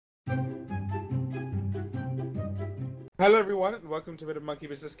Hello everyone and welcome to a bit of Monkey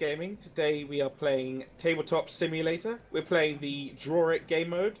Business Gaming. Today we are playing Tabletop Simulator. We're playing the Draw It game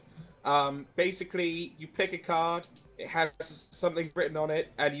mode. Basically, you pick a card, it has something written on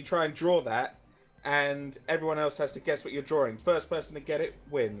it, and you try and draw that, and everyone else has to guess what you're drawing. First person to get it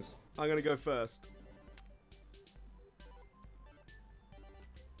wins. I'm going to go first.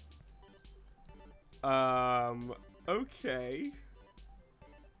 Okay.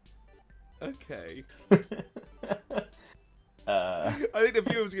 Okay. I think the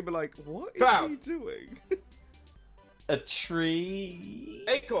viewers are going to be like, what is he doing? A tree.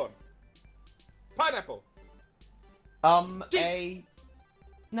 Acorn. Pineapple. Sheep. A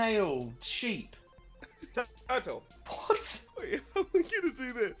snail. Sheep. Turtle. What? Wait, how are we going to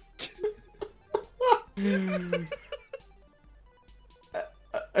do this?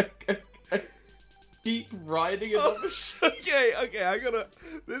 Sheep riding another sheep. Okay, I gotta.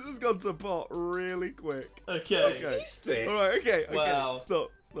 This has gone to pot really quick. Okay. What is this? Alright, okay. Wow. Stop.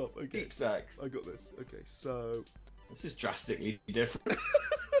 Okay. Sheep sacks. I got this. Okay, so. This is drastically different.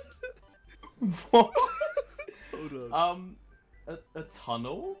 What? Hold on. A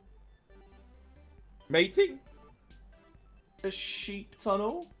tunnel? Mating. A sheep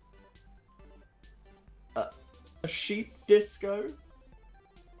tunnel? A sheep disco?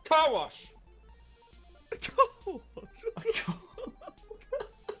 Car wash.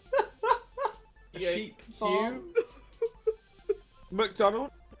 A sheep farm?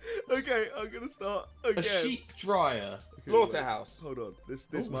 McDonald. Okay, I'm gonna start again. A sheep dryer? Okay, Slaughterhouse. Hold on. This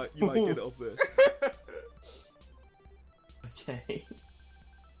you might get it off this. Okay.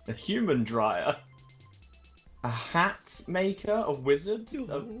 A human dryer? A hat maker? A wizard?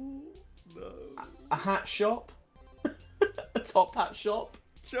 No. A hat shop? A top hat shop?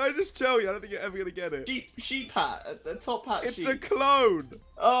 Should I just tell you? I don't think you're ever gonna get it. Sheep hat? A top hat It's sheep? a clone.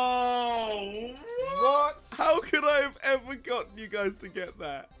 Oh! What? How could I have ever gotten you guys to get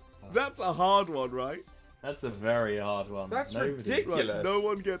that? That's a hard one, right? That's a very hard one. That's Nobody- ridiculous. Right, no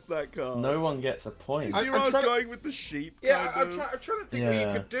one gets that card. No one gets a point. You see I'm where I was trying to- going with the sheep? Yeah, kind I'm of? trying to think what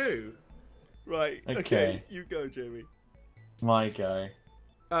Yeah. you could do. Right. Okay. Okay. You go, Jamie. My go.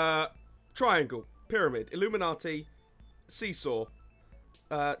 Triangle, pyramid, Illuminati, seesaw,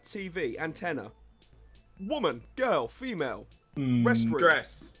 TV, antenna, woman, girl, female, restroom,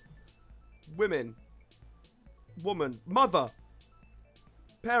 Dress. women, woman, mother,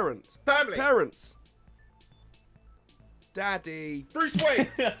 parent, Family. parents, daddy, Bruce Wayne.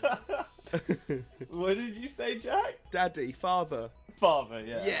 What did you say, Jack? daddy, father. Father,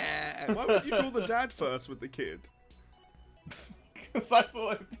 yeah. Yeah. Why would you draw the dad first with the kid? Because I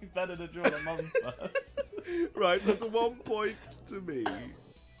thought it'd be better to draw the mum first. Right, that's a 1 point to me.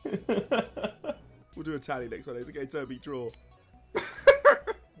 We'll do a tally next one. Okay, Toby, draw.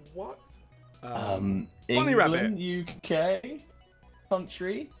 What? Bunny England, rabbit. UK,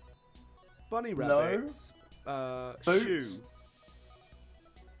 country, Bunny No. rabbit. Shoe. Boots.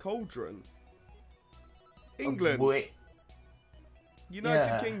 Cauldron. England. Wait, United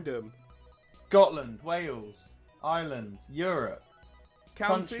Yeah. Kingdom. Scotland, Wales, Ireland, Europe,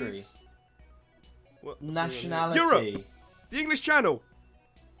 Counties. What's going on here? nationality, Europe. The English Channel.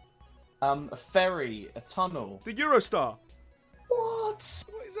 a ferry, a tunnel. The Eurostar. What?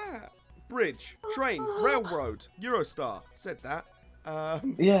 What is that? Bridge. Train. Railroad. Eurostar. Said that.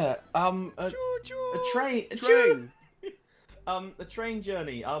 Yeah, a train, Train. a train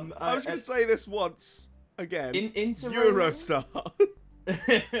journey. I was going to say this once again. Interrail? Eurostar.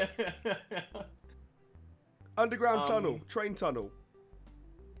 Underground tunnel. Train tunnel.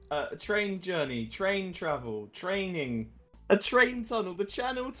 A train journey, train travel, training, a train tunnel, the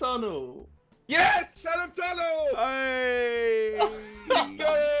Channel Tunnel. Yes, Channel Tunnel. Hey!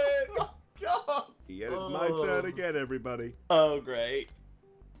 Got it. Oh God! Yeah, it's my turn again, everybody. Oh great.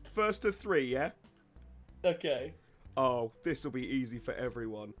 First to 3, yeah? Okay. Oh, this will be easy for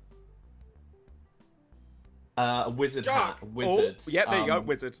everyone. A wizard Shark. hat, a wizard. Oh, yeah, there you go,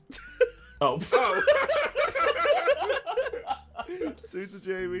 wizard. Oh. Oh. 2 to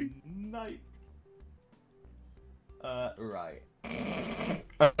Jamie. Night. Right.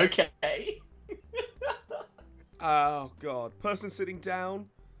 Okay. Oh, God. Person sitting down.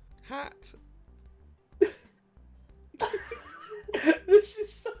 Hat. This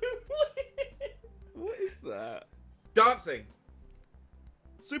is so weird. What is that? Dancing.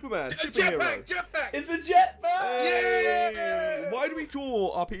 Superman. Superhero. Jetpack. Jetpack. It's a jetpack. Hey! Yeah! Why do we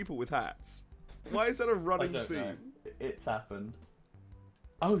draw our people with hats? Why is that a I running don't theme? know. It's happened.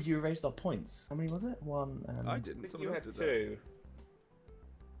 Oh, you erased our points. How many was it? 1 and... I didn't. I think Someone you else had did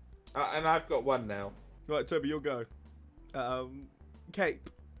that. 2. And I've got 1 now. Right, Toby, you'll go. Cape.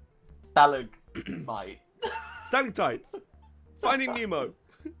 Stalagmite. Stalactites. Finding Nemo.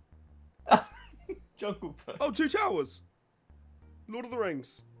 Jungle Book. Oh, Two Towers. Lord of the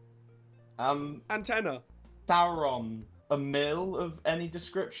Rings. Antenna. Sauron. A mill of any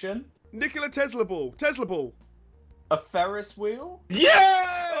description. Nikola Tesla Ball. Tesla Ball. A Ferris wheel.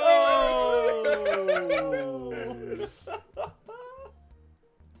 Yeah! Oh!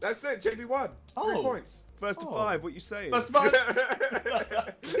 That's it. JB won. 3 points. First to 5. What you saying? That's fine.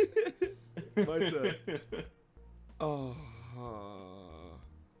 My turn. Oh.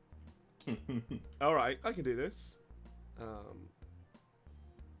 All right, I can do this.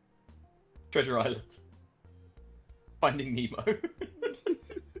 Treasure Island. Finding Nemo.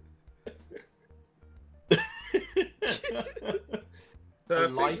 A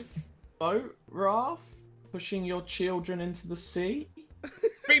lifeboat raft. Pushing your children into the sea.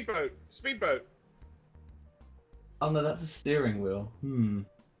 Speedboat. Speedboat. Oh no, that's a steering wheel.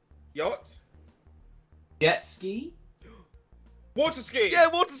 Yacht. Jet ski. Water skiing. Yeah,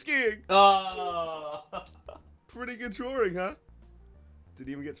 water skiing. Ah. Pretty good drawing, huh? Didn't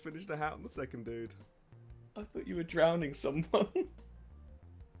even get to finish the hat on the second dude. I thought you were drowning someone.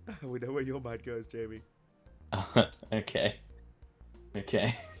 We know where your mind goes, Jamie. Okay.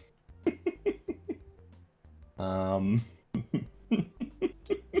 Okay.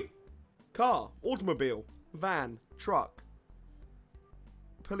 Car, automobile, van, truck,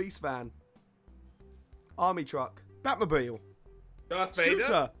 police van, army truck, Batmobile, Darth Vader.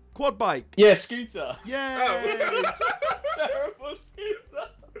 scooter, quad bike. Yeah, scooter. Yeah. Oh. Terrible scooter.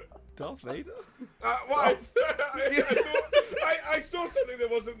 Darth Vader. Why? I saw something that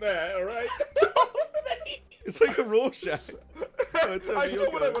wasn't there. All right. It's like a Rorschach. I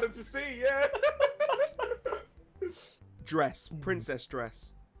saw what I wanted to see. Yeah. Dress, princess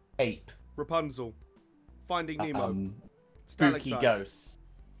dress, Ape. Rapunzel, Finding Nemo, Spooky Stalactite. ghost.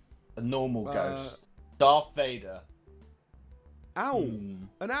 A normal ghost. Darth Vader. Owl,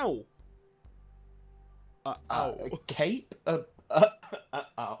 an owl. Owl. A cape?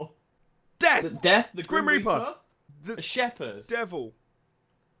 Owl. Death, Death, the Grim Reaper. A shepherd. devil,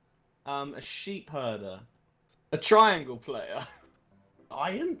 A sheep herder. A triangle player.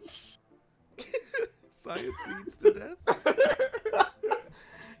 Science? science leads to death.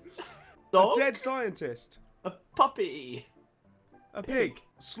 Dog? A dead scientist, A puppy. a pig,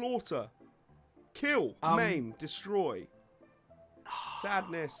 slaughter, kill, maim, destroy,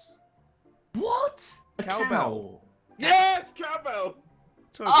 sadness, What? A Cowbell. Yes, cowbell.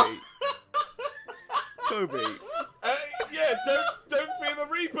 Toby, Toby. Yeah, don't fear the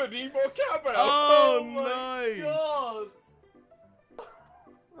Reaper. Need more cowbell. Oh, my nice. God.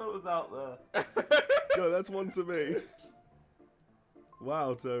 That was out there. Go, that's one to me.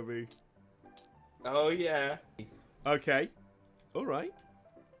 Wow, Toby. Oh yeah. Okay. All right.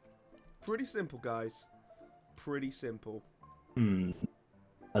 Pretty simple, guys. Pretty simple.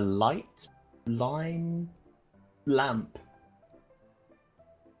 A light line lamp.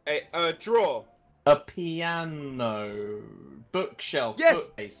 A drawer. A piano. Bookshelf. Yes!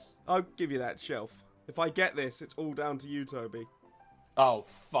 Bookcase. I'll give you that shelf. If I get this, it's all down to you, Toby. Oh,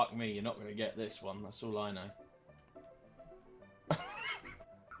 fuck me. You're not going to get this one. That's all I know.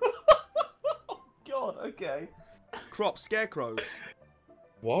 Oh, God, okay. Crop scarecrows.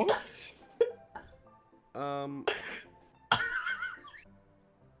 What? What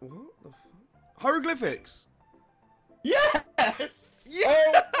the fuck? Hieroglyphics. Yes!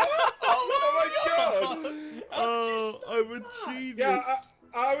 Yeah! Oh my God! Oh, I'm a genius. Yeah,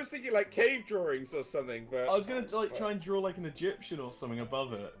 I was thinking like cave drawings or something, but I was going to like try and draw like an Egyptian or something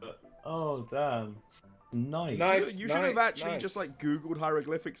above it, but oh, damn. Nice. Nice. You should have actually just like Googled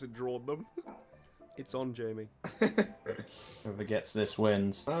hieroglyphics and drawn them. It's on, Jamie. Whoever gets this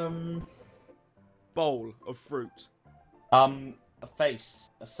wins. Bowl of fruit. A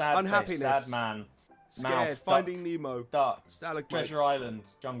face. A sad Unhappiness. face. Sad man. Scared. Mouth. Finding Nemo. Duck. Stalagmites. Treasure Island.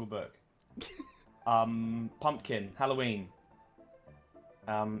 Jungle Book. Pumpkin. Halloween.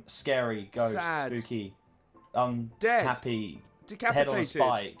 Scary. Ghost. Sad. Spooky. Dead. Happy. Decapitated. Head on a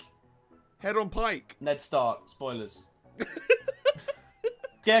spike. Head on pike. Ned Stark. Spoilers.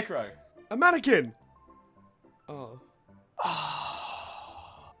 Scarecrow. A mannequin. Oh.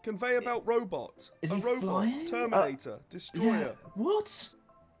 Conveyor belt robot. Is a he robot. flying? Terminator. Destroyer. Yeah. What?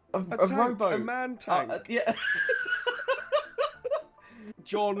 A tank, rowboat. A man tank. Yeah.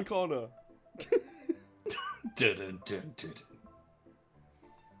 John Connor. That's the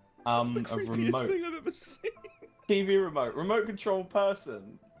A creepiest remote. thing I've ever seen. TV remote. Remote control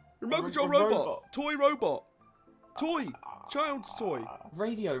person. Remote control a robot. Toy robot. Toy. Child's toy.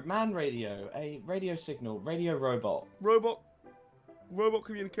 Radio. Man radio. A radio signal. Radio robot. Robot. Robot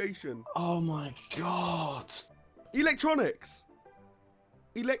communication. Oh my God. Electronics.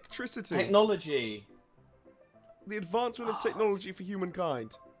 Electricity. Technology. The advancement of technology for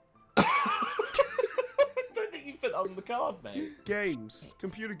humankind. I don't think you fit that on the card, mate. Games.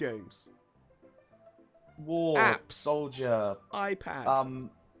 Computer games. War. Apps. Soldier. iPad.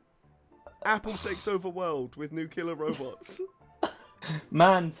 Apple takes over world with new killer robots.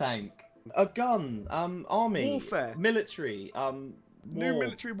 Man tank. A gun. Army. Warfare. Military. New War.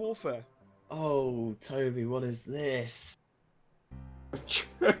 military warfare. Oh, Toby, what is this? I'm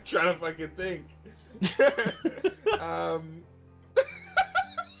trying to fucking think.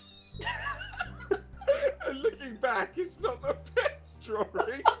 And looking back, it's not the best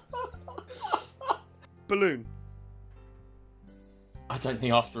drawings. Balloon. I don't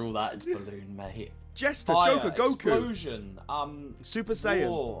think after all that it's balloon, mate. Jester. Fire, Joker. Goku. explosion. Super Saiyan.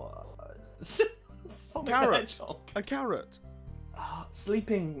 War. Sonic the Carrot. Hedgehog. A carrot.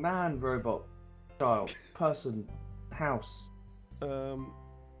 Sleeping man, robot, child, person, house,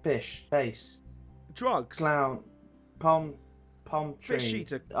 fish, face, Drugs. clown, palm tree. Fish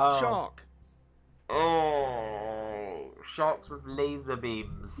eater. Oh. Shark. Oh, sharks with laser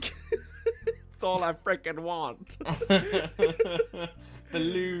beams. That's all I freaking want.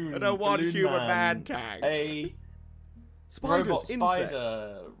 Balloon. I don't want balloon human man. man tags. A Spiders. robot Insects.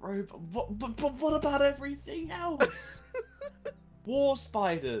 spider. But what about everything else? War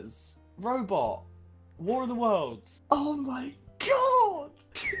spiders. Robot. War of the Worlds. Oh my god!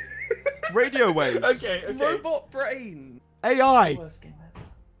 Radio waves. Okay. Robot brain. AI. Worst game ever.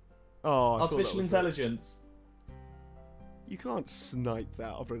 Oh, I thought that Artificial was intelligence. You can't snipe that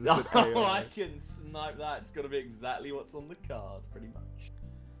after I just said Oh, AI. I can snipe that. It's gonna be exactly what's on the card, pretty much.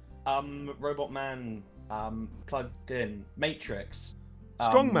 Robot man. Plugged in. Matrix.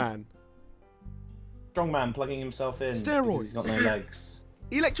 Strongman. Strongman plugging himself in. Steroids. Because he's got no legs.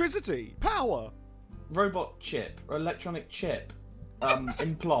 Electricity. Power. Robot chip. Or electronic chip.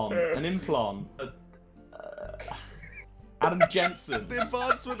 Implant. An implant. Adam Jensen. The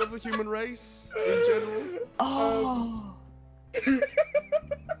advancement of the human race in general. Oh.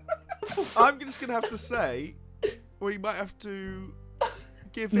 I'm just gonna have to say, we might have to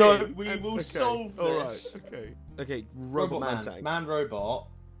give No, in. we and- will okay. solve All right. this. Okay. Okay. Robot man tank. Man robot.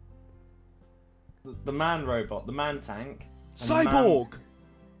 The man robot. The man tank. and the Cyborg.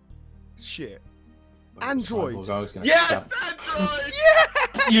 Shit. man... Android. Cyborg, I was gonna Yes, stab- Android.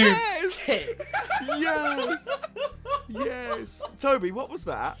 You Yes. tit. Yes. Yes. Toby, what was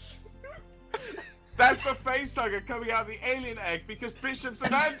that? That's a facehugger coming out of the alien egg because Bishop's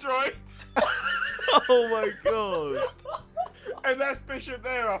an android. Oh my god. And that's Bishop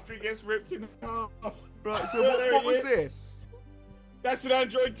there after he gets ripped in half. Right. So There what he was is. this? That's an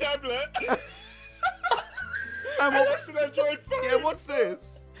android tablet. And And what? that's an android phone. Yeah. What's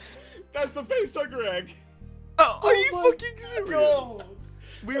this? That's the facehugger egg. Oh, are you my fucking serious? God.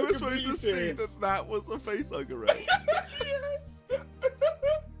 We I'm were supposed to completely see serious. that was a facehugger, right? Yes.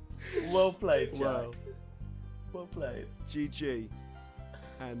 Well played, Jack. Wow. Well played. GG.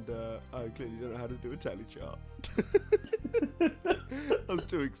 And I clearly don't know how to do a tally chart. I was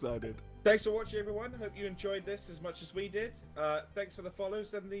too excited. Thanks for watching, everyone. Hope you enjoyed this as much as we did. Thanks for the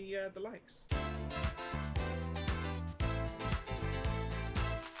follows and the likes.